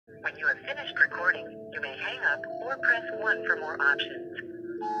When you have finished recording, you may hang up or press 1 for more options.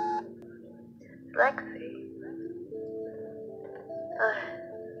 Lexi.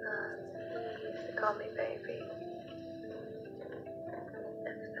 Call me baby.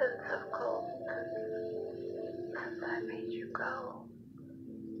 It's been so cold since I made you go.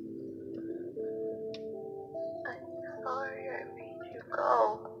 I'm sorry I made you go.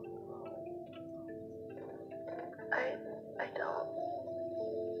 I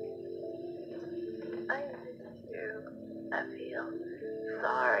miss you. I feel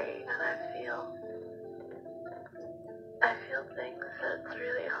sorry, and I feel things that's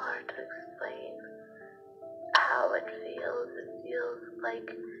really hard to explain. How it feels. It feels like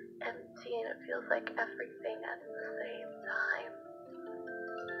empty, and it feels like everything at the same time.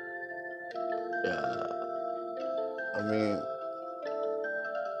 Yeah, I mean,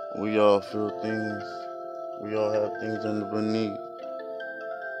 we all feel things. We all have things under beneath.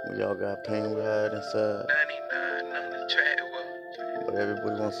 We all got pain we hide inside. 99 on the track. But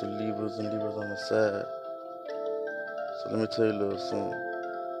everybody wants to leave us and leave us on the side. So let me tell you a little something.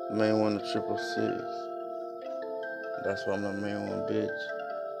 The main one, the 666. That's why I'm the main one, bitch.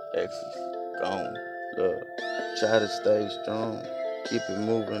 Exxx gone. Look, try to stay strong. Keep it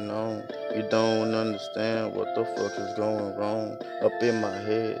moving on. You don't understand what the fuck is going wrong. Up in my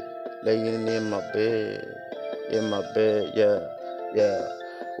head, laying in my bed. Yeah.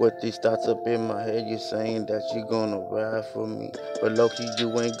 With these thoughts up in my head, you saying that you gonna ride for me. But low-key,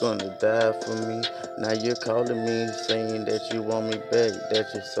 you ain't gonna die for me. Now you're calling me, saying that you want me back, that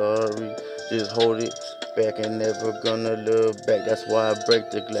you're sorry. Just hold it back and never gonna look back. That's why I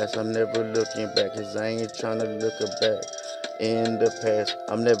break the glass, I'm never looking back. Cause I ain't tryna look back in the past.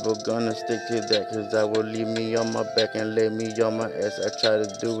 I'm never gonna stick to that, cause that will leave me on my back and lay me on my ass. I try to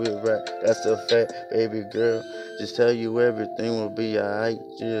do it right, that's a fact, baby girl. Just tell you everything will be alright.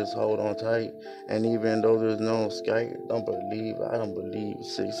 Just hold on tight. And even though there's no sky, I don't believe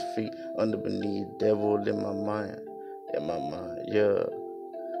 6 feet under beneath, devil in my mind, yeah.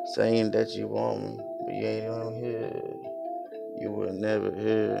 Saying that you want me, but you ain't on here. You were never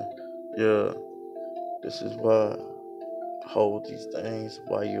here, yeah. This is why I hold these things,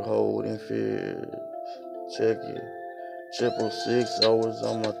 why you hold in fear. Check it. 666 always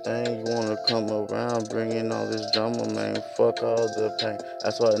on my thing. You wanna come around bringing all this drama, man. Fuck all the pain.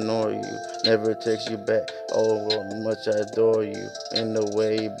 That's why I ignore you. Never text you back. Oh, how much I adore you. In the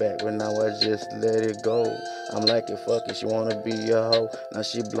way back, but now I just let it go. I'm like it, fuck it. She wanna be a hoe. Now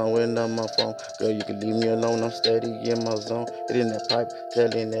she blowing up my phone. Girl, you can leave me alone. I'm steady in my zone. Hitting that pipe,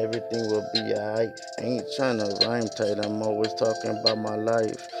 telling everything will be alright. Ain't tryna rhyme tight. I'm always talking about my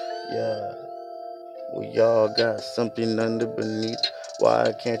life. Yeah. We all got something under beneath.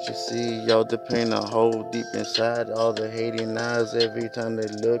 Why can't you see all the pain I hold deep inside? All the hating eyes every time they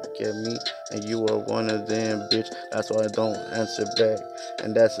look at me. And you are one of them, bitch. That's why I don't answer back.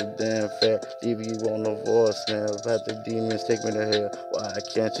 And that's a damn fact. Leave you on the voicemail. About the demons take me to hell. Why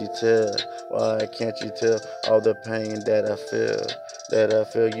can't you tell? Why can't you tell all the pain that I feel?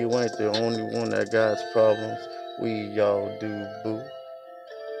 You ain't the only one that got problems. We all do, boo.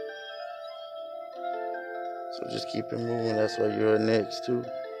 So just keep it moving, that's why you're next too.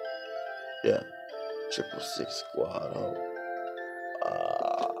 Yeah, 666 squad, ho.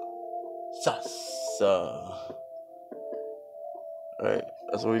 Sasa. Right,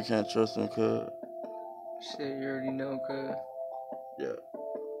 that's why you can't trust them, cuz. Shit, you already know, cuz. Yeah.